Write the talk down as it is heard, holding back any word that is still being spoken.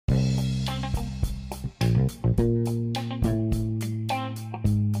The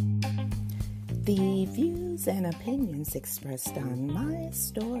views and opinions expressed on My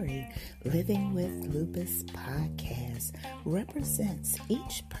Story Living with Lupus podcast represents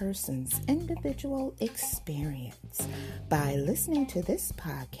each person's individual experience. By listening to this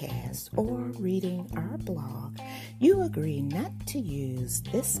podcast or reading our blog, you agree not to use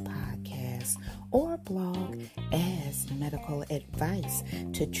this podcast or blog as medical advice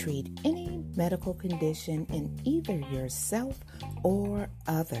to treat any medical condition in either yourself or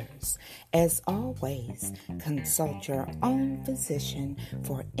others. As always, consult your own physician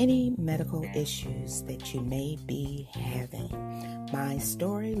for any medical issues that you may be having. My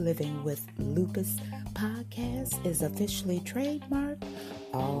Story Living with Lupus podcast is officially trademarked,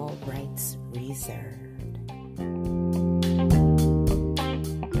 all rights reserved.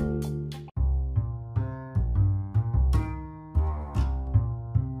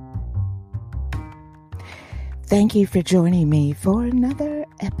 Thank you for joining me for another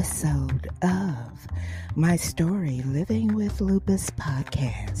episode of My Story Living with Lupus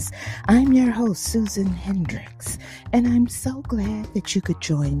podcast. I'm your host, Susan Hendricks, and I'm so glad that you could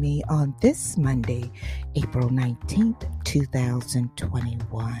join me on this Monday, April 19th,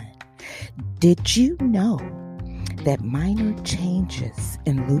 2021. Did you know that minor changes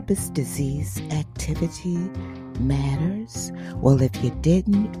in lupus disease activity matters? Well, if you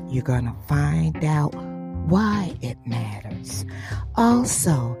didn't, you're going to find out why it matters.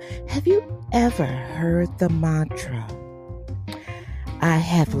 Also, have you ever heard the mantra, I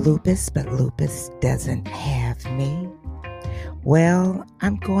have lupus, but lupus doesn't have me? Well,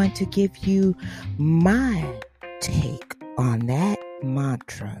 I'm going to give you my take on that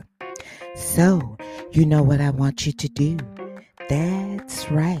mantra. So, you know what I want you to do?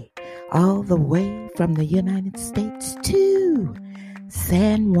 That's right. All the way from the United States to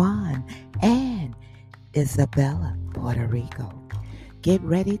San Juan and Isabela, Puerto Rico. Get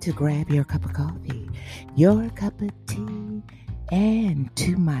ready to grab your cup of coffee, your cup of tea, and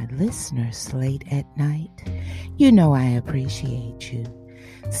to my listeners late at night, you know I appreciate you.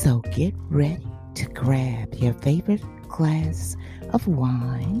 So get ready to grab your favorite glass of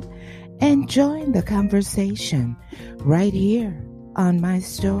wine and join the conversation right here on My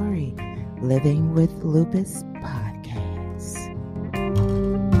Story Living with Lupus podcast.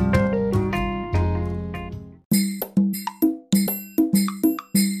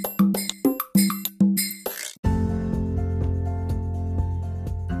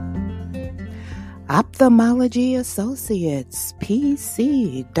 Ophthalmology Associates,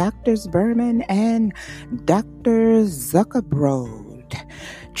 PC, Drs. Berman and Dr. Zuckerbrod,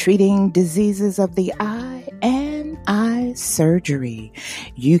 treating diseases of the eye and eye surgery.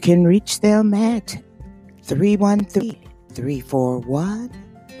 You can reach them at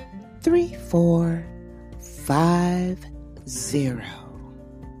 313-341-3450.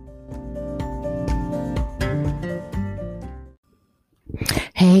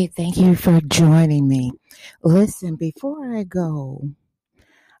 Hey, thank you for joining me. Listen, before I go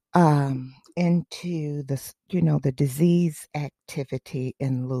into the disease activity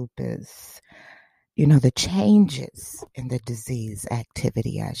in lupus, the changes in the disease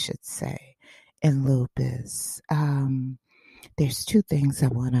activity, I should say, in lupus, there's two things I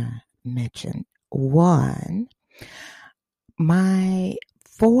want to mention. One, my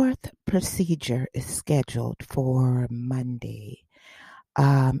fourth procedure is scheduled for Monday,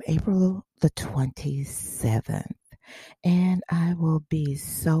 April the 27th. And I will be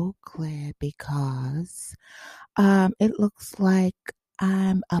so glad because it looks like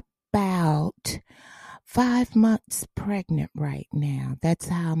I'm about 5 months pregnant right now. That's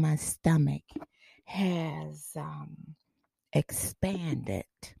how my stomach has expanded.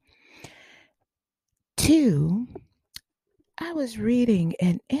 Two, I was reading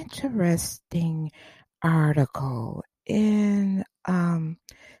an interesting article in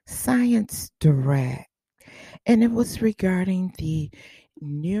Science Direct, and it was regarding the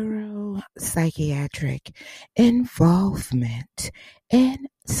neuropsychiatric involvement in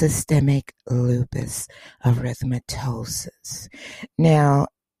systemic lupus erythematosus. Now,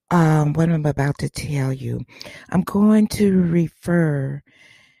 what I'm about to tell you, I'm going to refer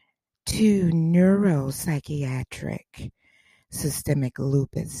to neuropsychiatric systemic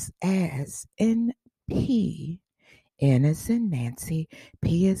lupus as NP, N as in Nancy,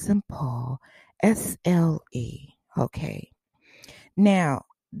 P as in Paul, SLE. Okay. Now,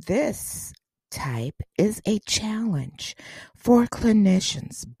 this type is a challenge for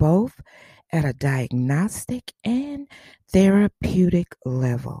clinicians, both at a diagnostic and therapeutic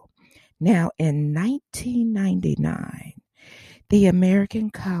level. Now, in 1999, the American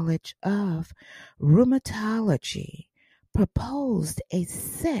College of Rheumatology proposed a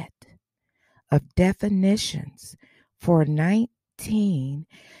set of definitions for 19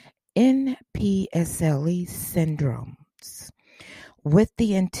 NPSLE syndromes with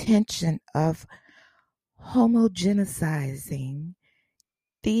the intention of homogenizing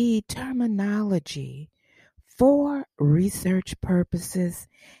the terminology for research purposes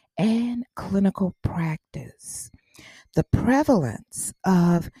and clinical practice. The prevalence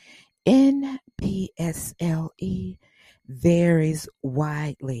of NPSLE varies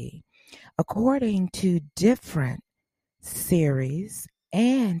widely according to different series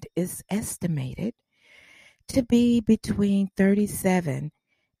and is estimated to be between 37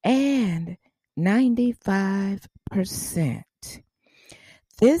 and 95%.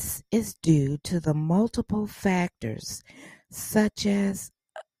 This is due to the multiple factors such as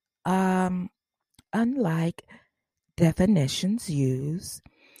unlike definitions used,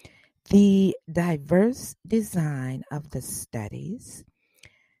 the diverse design of the studies,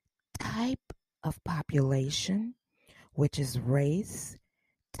 type of population, which is race,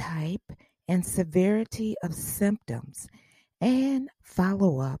 type, and severity of symptoms, and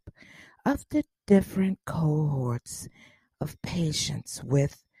follow-up of the different cohorts of patients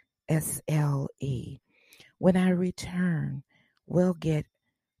with SLE. When I return, we'll get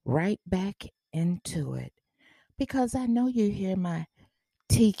right back into it because I know you hear my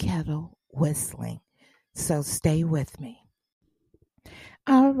tea kettle whistling. So stay with me.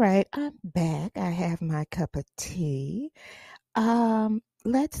 All right, I'm back. I have my cup of tea.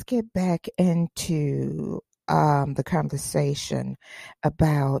 Let's get back into the conversation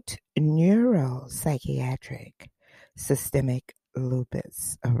about neuropsychiatric systemic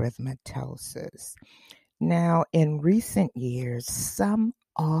lupus erythematosus. Now, in recent years, some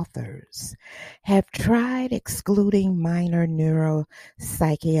authors have tried excluding minor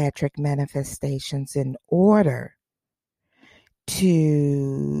neuropsychiatric manifestations in order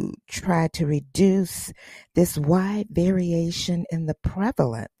to try to reduce this wide variation in the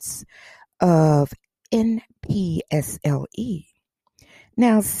prevalence of NPSLE.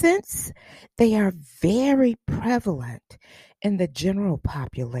 Now, since they are very prevalent in the general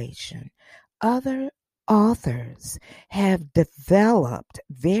population, other authors have developed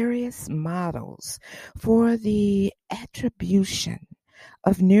various models for the attribution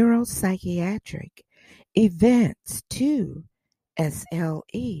of neuropsychiatric events to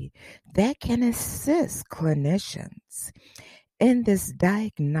SLE that can assist clinicians in this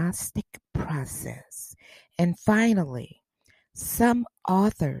diagnostic process. And finally, some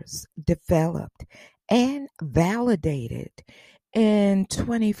authors developed and validated in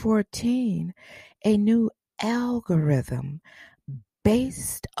 2014 a new algorithm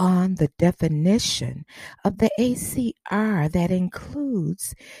based on the definition of the ACR that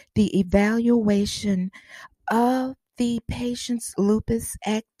includes the evaluation of the patient's lupus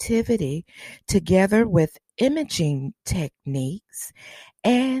activity together with imaging techniques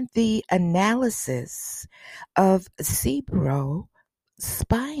and the analysis of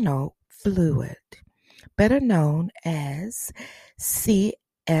cerebrospinal fluid, better known as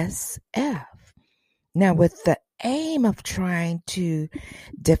CSF. Now, with the aim of trying to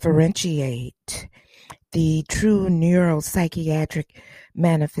differentiate the true neuropsychiatric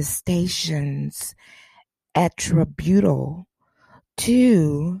manifestations attributable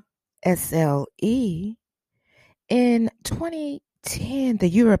to SLE, in 2010, the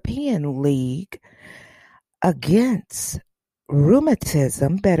European League Against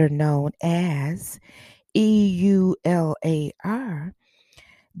Rheumatism, better known as EULAR,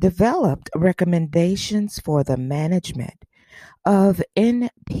 developed recommendations for the management of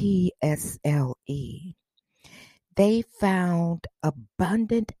NPSLE. They found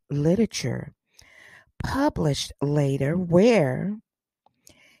abundant literature published later where,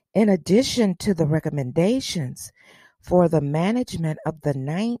 in addition to the recommendations for the management of the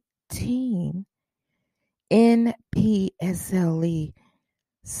 19 NPSLE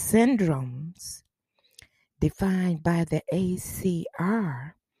syndromes defined by the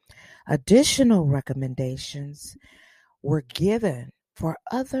ACR, additional recommendations were given for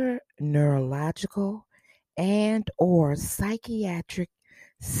other neurological and or psychiatric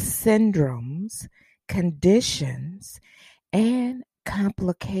syndromes, conditions, and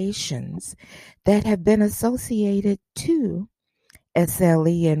complications that have been associated to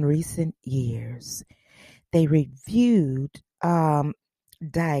SLE in recent years. They reviewed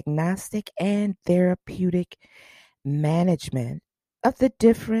diagnostic and therapeutic management of the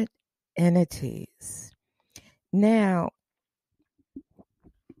different entities. Now,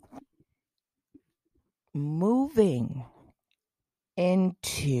 moving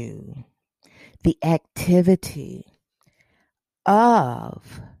into the activity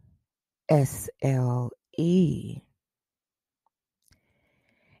of SLE.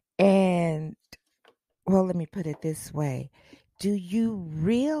 And, well, let me put it this way. Do you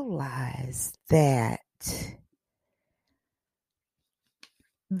realize that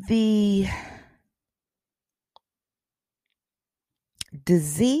the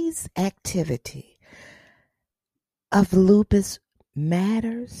disease activity of lupus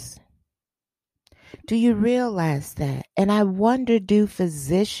matters? Do you realize that? And I wonder, do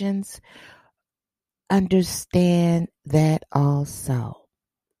physicians understand that also?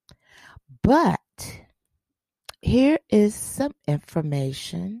 But here is some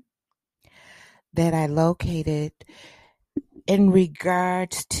information that I located in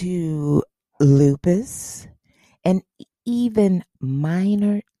regards to lupus and even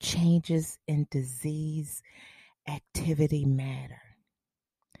minor changes in disease activity matter.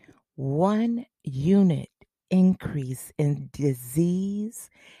 1 unit increase in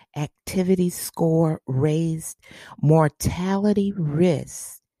disease activity score raised mortality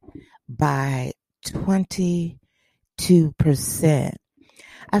risk by 22%.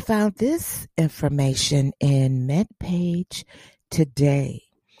 I found this information in MedPage today.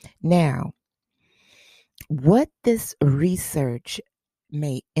 Now, what this research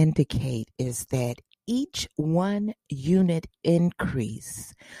may indicate is that each 1 unit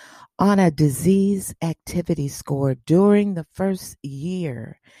increase on a disease activity score during the first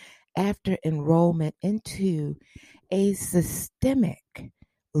year after enrollment into a systemic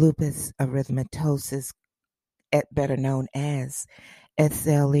lupus erythematosus, better known as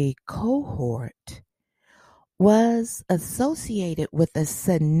SLE cohort, was associated with a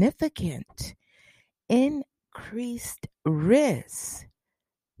significant increased risk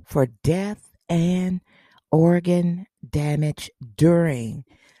for death and organ damage during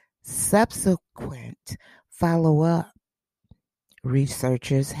subsequent follow-up,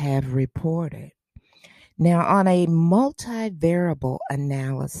 researchers have reported. Now, on a multivariable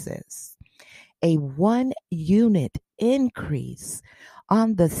analysis, a 1 unit increase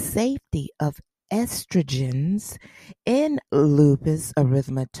on the safety of estrogens in lupus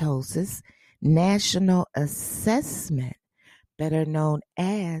erythematosus national assessment, better known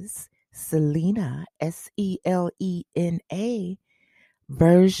as SELENA, SELENA,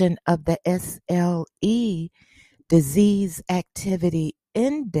 version of the SLE disease activity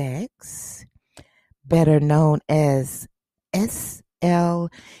index, better known as SLEDAI,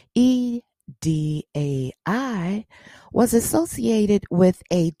 was associated with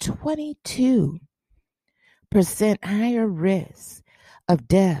a 22% higher risk of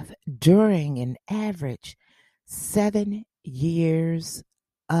death during an average 7 years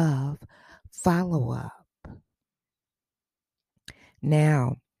of follow-up.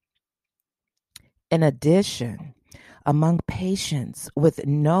 Now, in addition, among patients with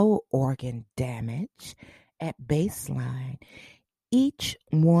no organ damage at baseline, each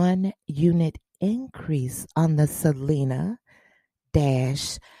 1 unit increase on the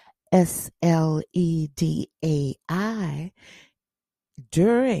SELENA-SLEDAI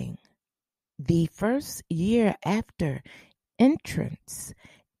during the first year after entrance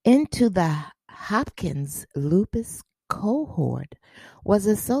into the Hopkins lupus cohort was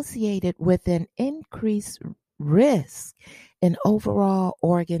associated with an increased risk in overall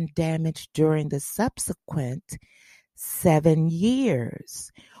organ damage during the subsequent 7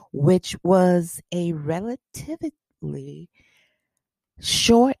 years, which was a relatively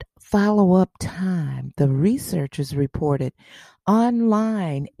short follow-up time, the researchers reported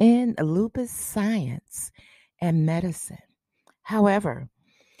online in Lupus Science and Medicine. However,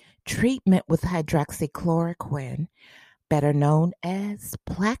 treatment with hydroxychloroquine, better known as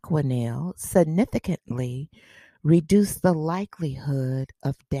Plaquenil, significantly reduced the likelihood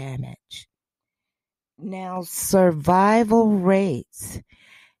of damage. Now, survival rates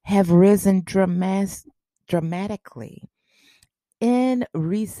have risen dramatically in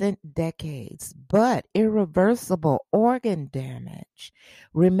recent decades, but irreversible organ damage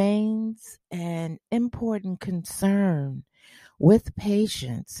remains an important concern, with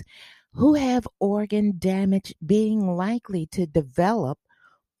patients who have organ damage being likely to develop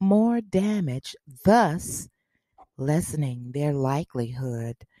more damage, thus lessening their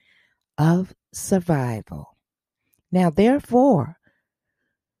likelihood of survival. Now, therefore,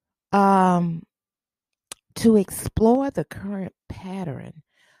 to explore the current pattern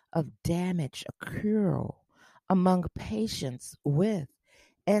of damage accrual among patients with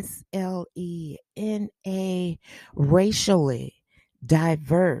SLE in a racially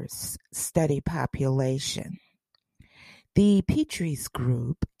diverse study population, The Petrie's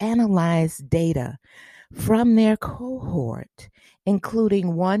group analyzed data from their cohort,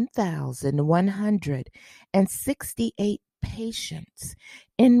 including 1,168 patients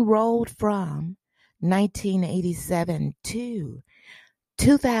enrolled from 1987 to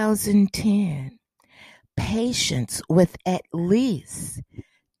 2010. Patients with at least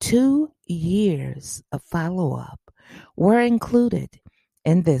 2 years of follow-up were included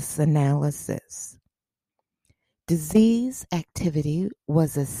in this analysis. Disease activity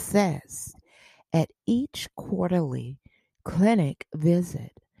was assessed at each quarterly clinic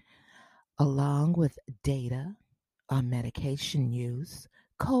visit, along with data on medication use,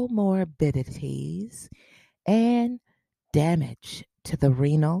 comorbidities, and damage to the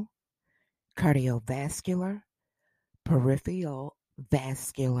renal, cardiovascular, peripheral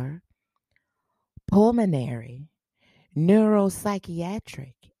vascular, pulmonary,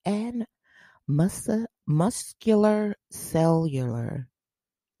 neuropsychiatric, and muscular cellular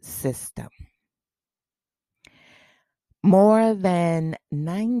system. More than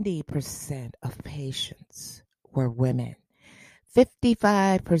 90% of patients were women,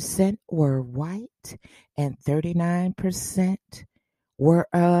 55% were white, and 39% were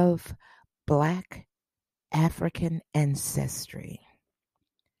of Black African ancestry.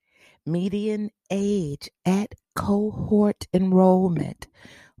 Median age at cohort enrollment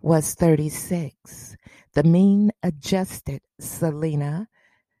was 36. The mean adjusted Selena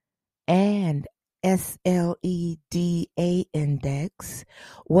and SLEDA index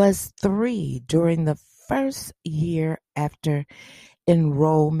was 3 during the first year after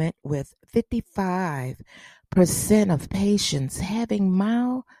enrollment, with 55% of patients having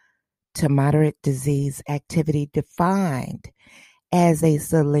mild to moderate disease activity defined as a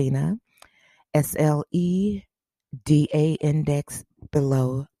Selena SLEDA index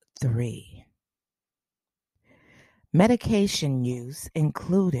below 3. Medication use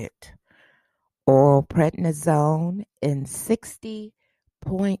included oral prednisone in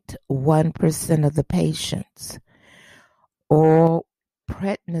 60.1% of the patients, oral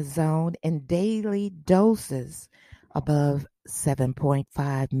prednisone in daily doses above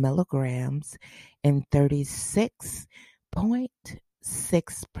 7.5 milligrams in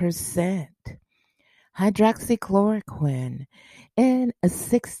 36.6%, hydroxychloroquine in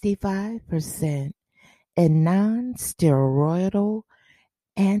 65%, and non-steroidal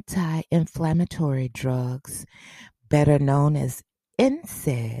anti-inflammatory drugs, better known as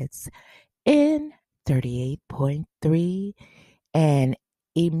NSAIDs, in 38.3%, and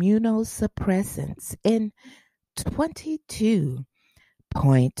immunosuppressants in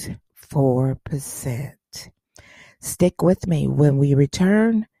 22.4%. Stick with me. When we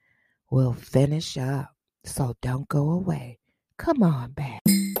return, we'll finish up. So don't go away. Come on back.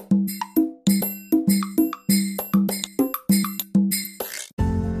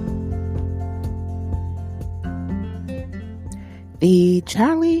 The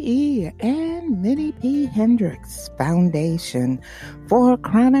Charlie E. and Minnie P. Hendricks Foundation for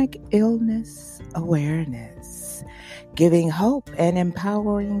Chronic Illness Awareness, giving hope and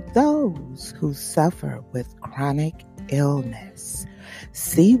empowering those who suffer with chronic illness.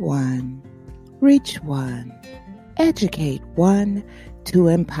 See one, reach one, educate one to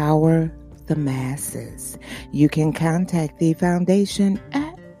empower the masses. You can contact the foundation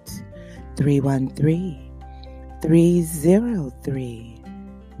at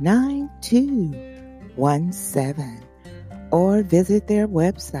 313-303-9217 or visit their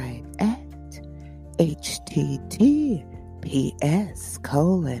website at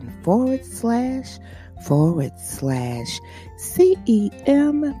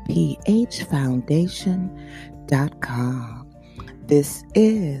This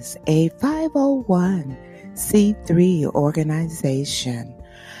is a 501c3 organization.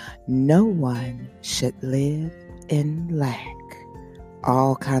 No one should live in lack.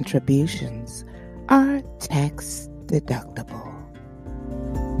 All contributions are tax deductible.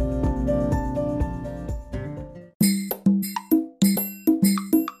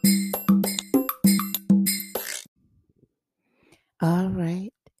 All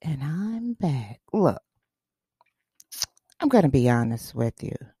right, and I'm back. Look, I'm going to be honest with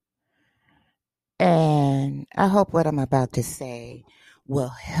you. And I hope what I'm about to say will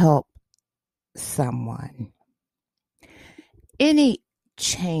help someone. Any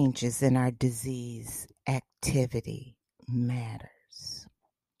changes in our disease activity matters.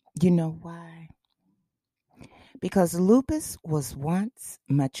 You know why? Because lupus was once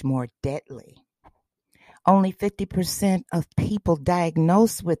much more deadly. Only 50% of people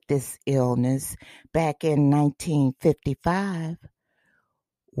diagnosed with this illness back in 1955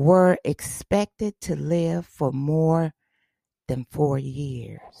 were expected to live for more than 4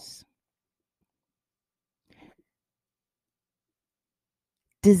 years.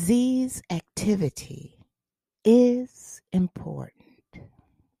 Disease activity is important.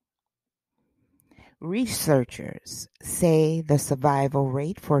 Researchers say the survival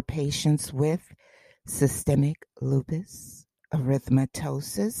rate for patients with systemic lupus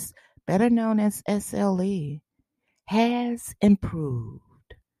erythematosus, better known as SLE, has improved.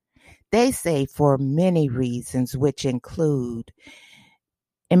 They say for many reasons, which include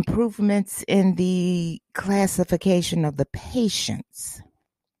improvements in the classification of the patients,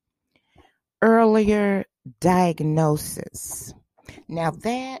 earlier diagnosis. Now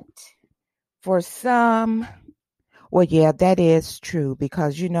that, for some, well, yeah, that is true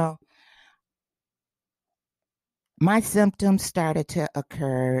because, my symptoms started to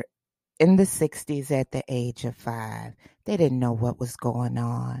occur in the 60s at the age of 5. They didn't know what was going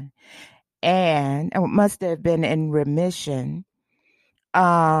on. And it must have been in remission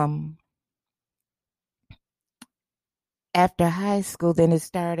after high school. Then it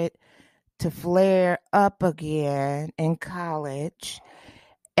started to flare up again in college.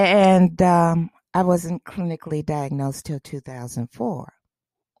 And I wasn't clinically diagnosed till 2004.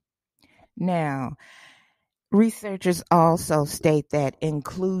 Now, researchers also state that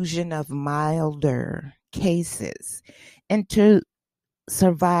inclusion of milder cases into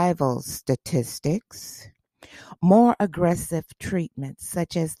survival statistics, more aggressive treatments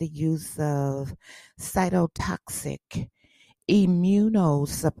such as the use of cytotoxic,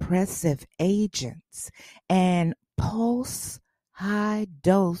 immunosuppressive agents, and pulse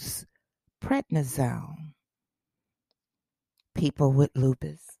high-dose prednisone, people with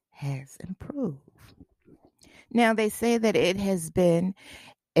lupus has improved. Now, they say that it has been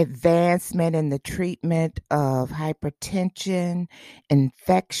advancement in the treatment of hypertension,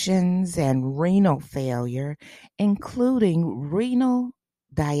 infections, and renal failure, including renal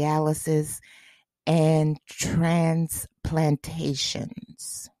dialysis and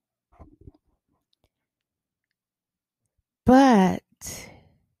transplantations. But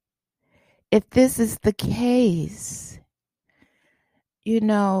if this is the case,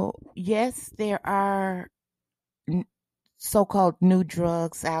 yes, there are so-called new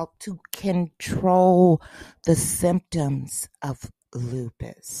drugs out to control the symptoms of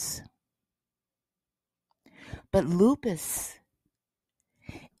lupus. But lupus,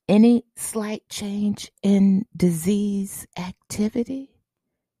 any slight change in disease activity,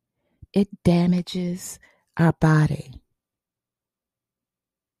 it damages our body.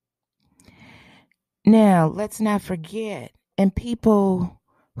 Now, let's not forget, in people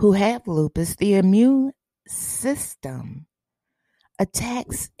who have lupus, the immune system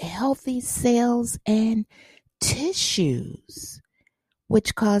attacks healthy cells and tissues,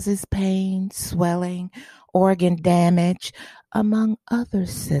 which causes pain, swelling, organ damage, among other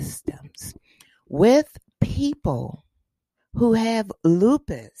systems. With people who have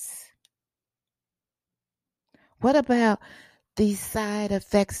lupus, what about the side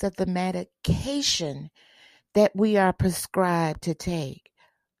effects of the medication that we are prescribed to take?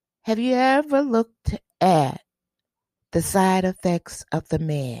 Have you ever looked at the side effects of the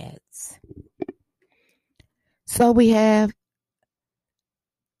meds? So we have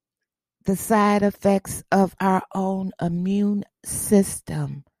the side effects of our own immune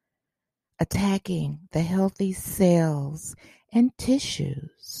system attacking the healthy cells and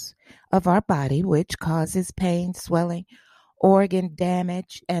tissues of our body, which causes pain, swelling, organ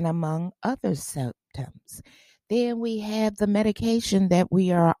damage, and among other symptoms. Then we have the medication that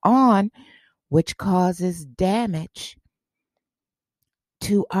we are on, which causes damage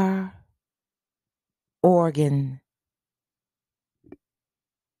to our organ.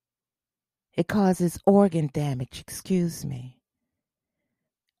 It causes organ damage,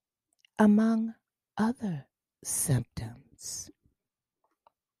 among other symptoms.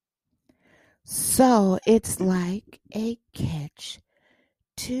 So it's like a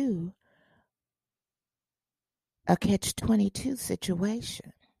catch-22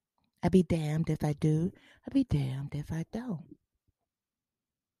 situation. I'll be damned if I do. I'll be damned if I don't.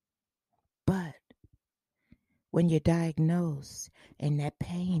 But when you're diagnosed and that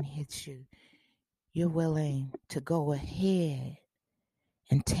pain hits you, you're willing to go ahead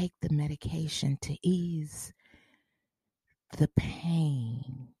and take the medication to ease the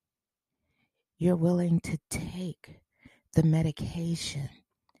pain. You're willing to take the medication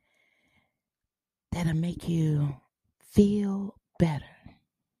that'll make you feel better.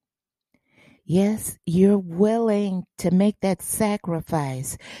 Yes, you're willing to make that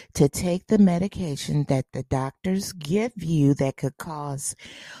sacrifice to take the medication that the doctors give you that could cause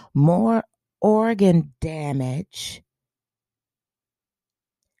more organ damage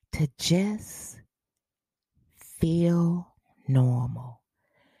to just feel normal.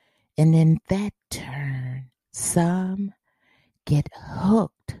 And in that turn, some get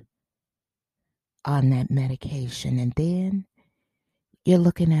hooked on that medication. And then you're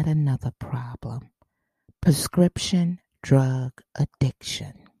looking at another problem: prescription drug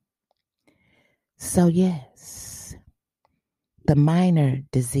addiction. So yes, the minor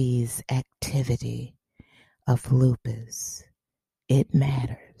disease activity of lupus, it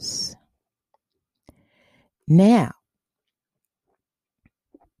matters. Now,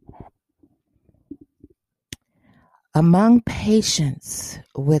 among patients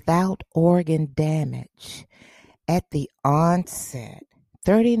without organ damage at the onset,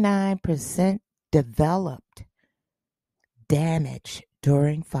 39% developed damage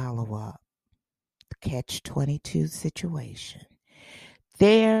during follow-up. The catch-22 situation.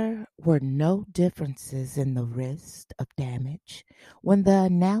 There were no differences in the risk of damage when the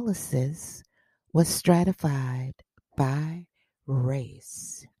analysis was stratified by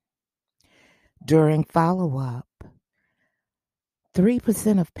race. During follow-up,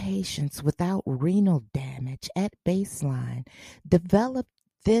 3% of patients without renal damage at baseline developed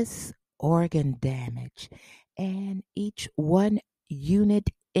this organ damage, and each 1 unit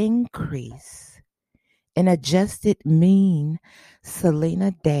increase in adjusted mean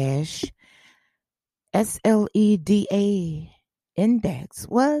SLEDA index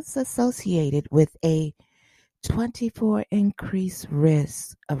was associated with a 24 increased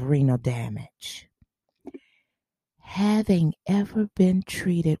risk of renal damage. Having ever been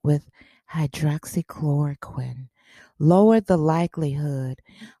treated with hydroxychloroquine lowered the likelihood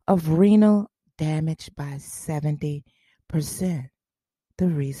of renal damage by 70%, the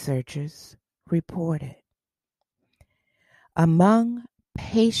researchers reported. Among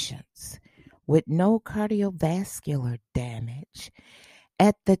patients with no cardiovascular damage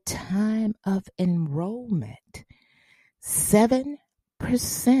at the time of enrollment, 7%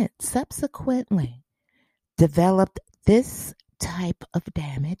 subsequently developed this type of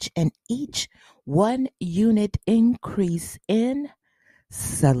damage, and each 1 unit increase in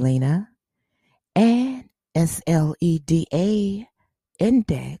SLEDA and SLEDA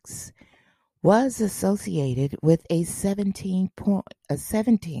index was associated with a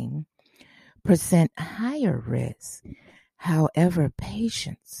 17% higher risk. However,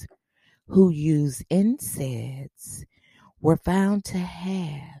 patients who use NSAIDs were found to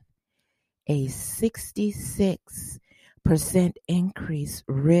have a 66% increased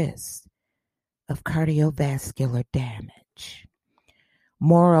risk of cardiovascular damage.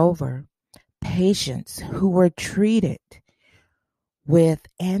 Moreover, patients who were treated with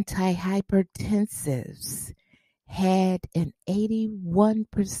antihypertensives had an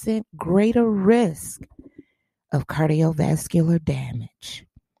 81% greater risk of cardiovascular damage.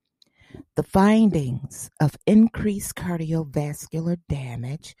 The findings of increased cardiovascular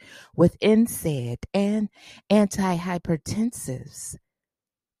damage with NSAID and antihypertensives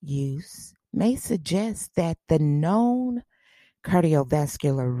use may suggest that the known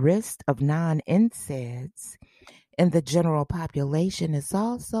cardiovascular risk of non-NSAIDs in the general population is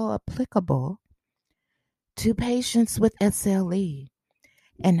also applicable to patients with SLE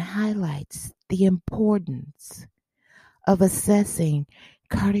and highlights the importance of assessing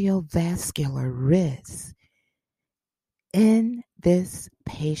cardiovascular risk in this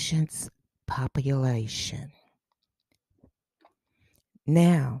patient's population.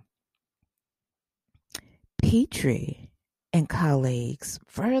 Now, Petrie and colleagues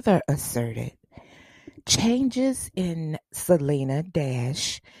further asserted changes in SLEDA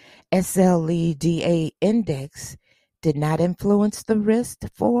index did not influence the risk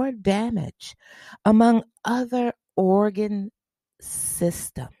for damage among other organ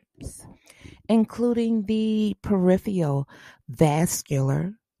systems, including the peripheral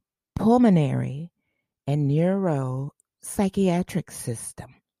vascular, pulmonary, and neuropsychiatric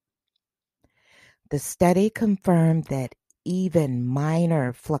system. The study confirmed that even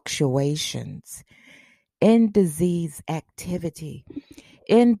minor fluctuations in disease activity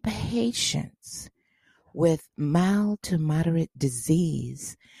in patients with mild to moderate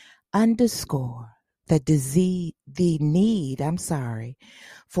disease underscore the need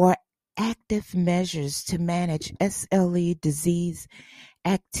for active measures to manage SLE disease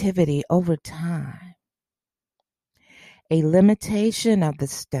activity over time. A limitation of the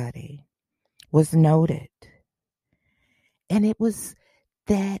study was noted, and it was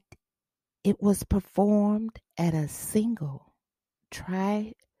that it was performed at a single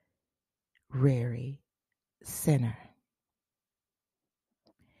triary center.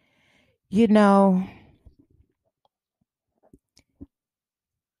 You know,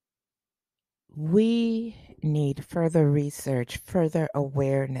 we need further research, further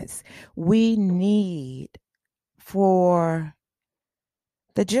awareness. We need for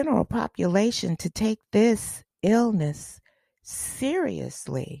the general population to take this illness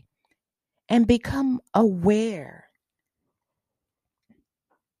seriously and become aware.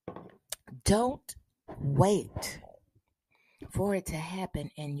 Don't wait for it to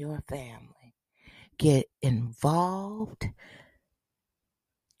happen in your family. Get involved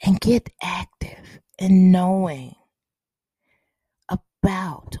and get active in knowing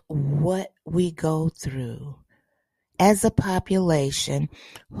about what we go through as a population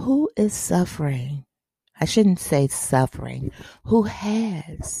who is suffering. I shouldn't say suffering, who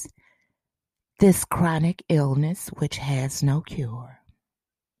has this chronic illness which has no cure.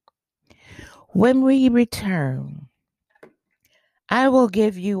 When we return, I will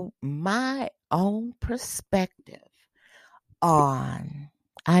give you my own perspective on,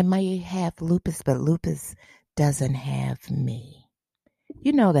 I may have lupus, but lupus doesn't have me.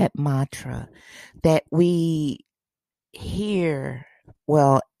 You know that mantra that we hear,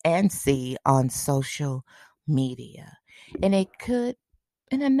 and see on social media. And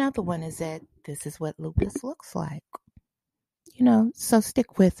another one is that this is what lupus looks like. So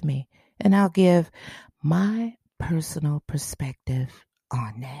stick with me and I'll give my personal perspective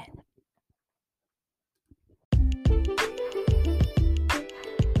on that.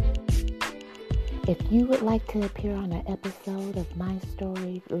 If you would like to appear on an episode of My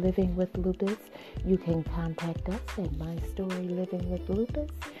Story Living with Lupus, you can contact us at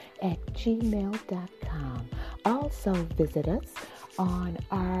mystorylivingwithlupus@gmail.com. Also visit us on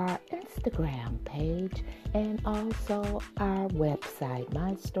our Instagram page and also our website,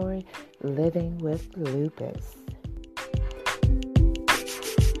 My Story Living with Lupus.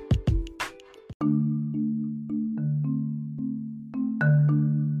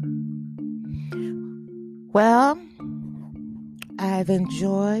 Well, I've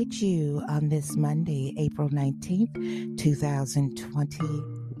enjoyed you on this Monday, April 19th,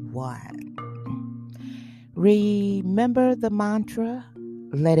 2021. Remember the mantra,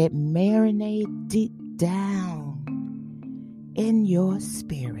 let it marinate deep down in your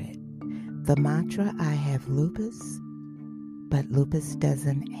spirit. The mantra, I have lupus, but lupus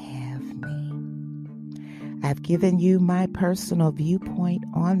doesn't have me. I've given you my personal viewpoint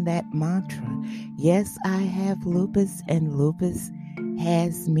on that mantra. Yes, I have lupus and lupus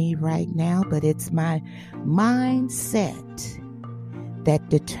has me right now, but it's my mindset that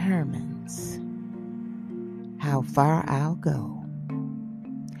determines how far I'll go.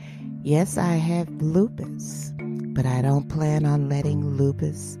 Yes, I have lupus, but I don't plan on letting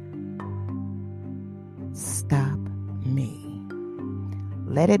lupus stop me.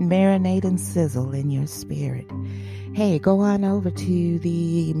 Let it marinate and sizzle in your spirit. Hey, go on over to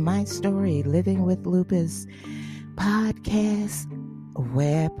the My Story Living with Lupus podcast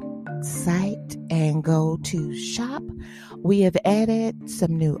website and go to shop. We have added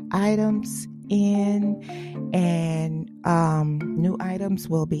some new items in, and new items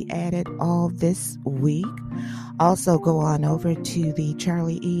will be added all this week. Also, go on over to the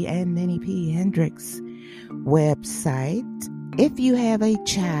Charlie E. and Minnie P. Hendricks website. If you have a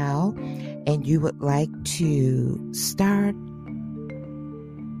child and you would like to start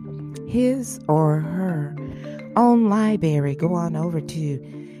his or her own library, go on over to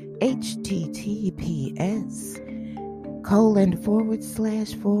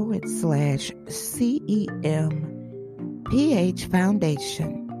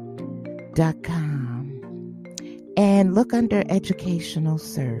and look under educational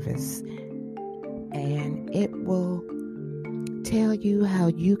service, and it will tell you how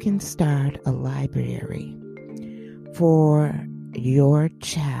you can start a library for your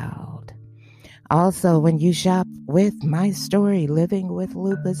child. Also, when you shop with My Story Living with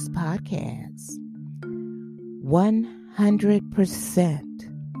Lupus podcast, 100%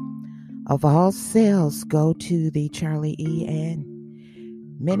 of all sales go to the Charlie E. and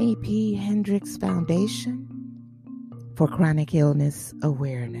Minnie P. Hendricks Foundation for Chronic Illness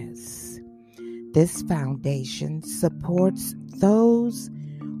Awareness. This foundation supports those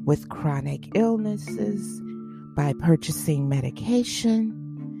with chronic illnesses by purchasing medication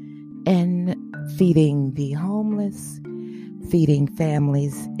and feeding the homeless, feeding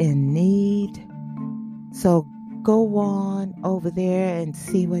families in need. So go on over there and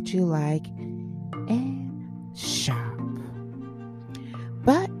see what you like and shop.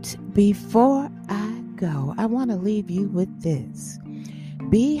 But before I go, I want to leave you with this.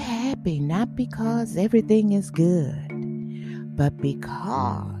 Be happy, not because everything is good, but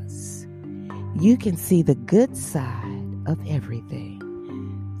because you can see the good side of everything.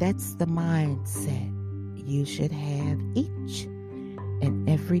 that's the mindset you should have each and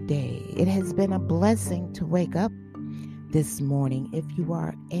every day. It has been a blessing to wake up this morning if you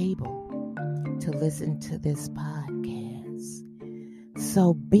are able to listen to this podcast.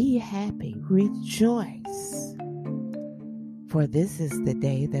 So be happy, rejoice, for this is the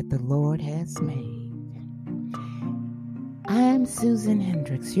day that the Lord has made. I'm Susan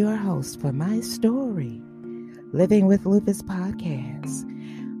Hendricks, your host for My Story, Living with Lupus podcast.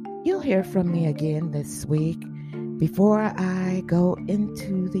 You'll hear from me again this week before I go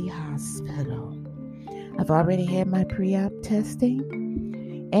into the hospital. I've already had my pre-op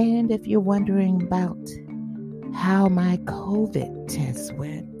testing, and if you're wondering about how my COVID test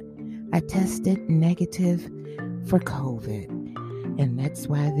went, I tested negative for COVID, and that's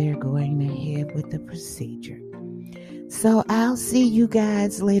why they're going ahead with the procedure. So I'll see you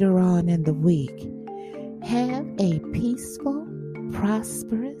guys later on in the week. Have a peaceful,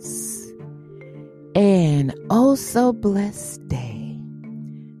 prosperous, and oh so blessed day.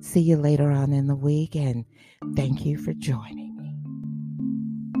 See you later on in the week, and thank you for joining me.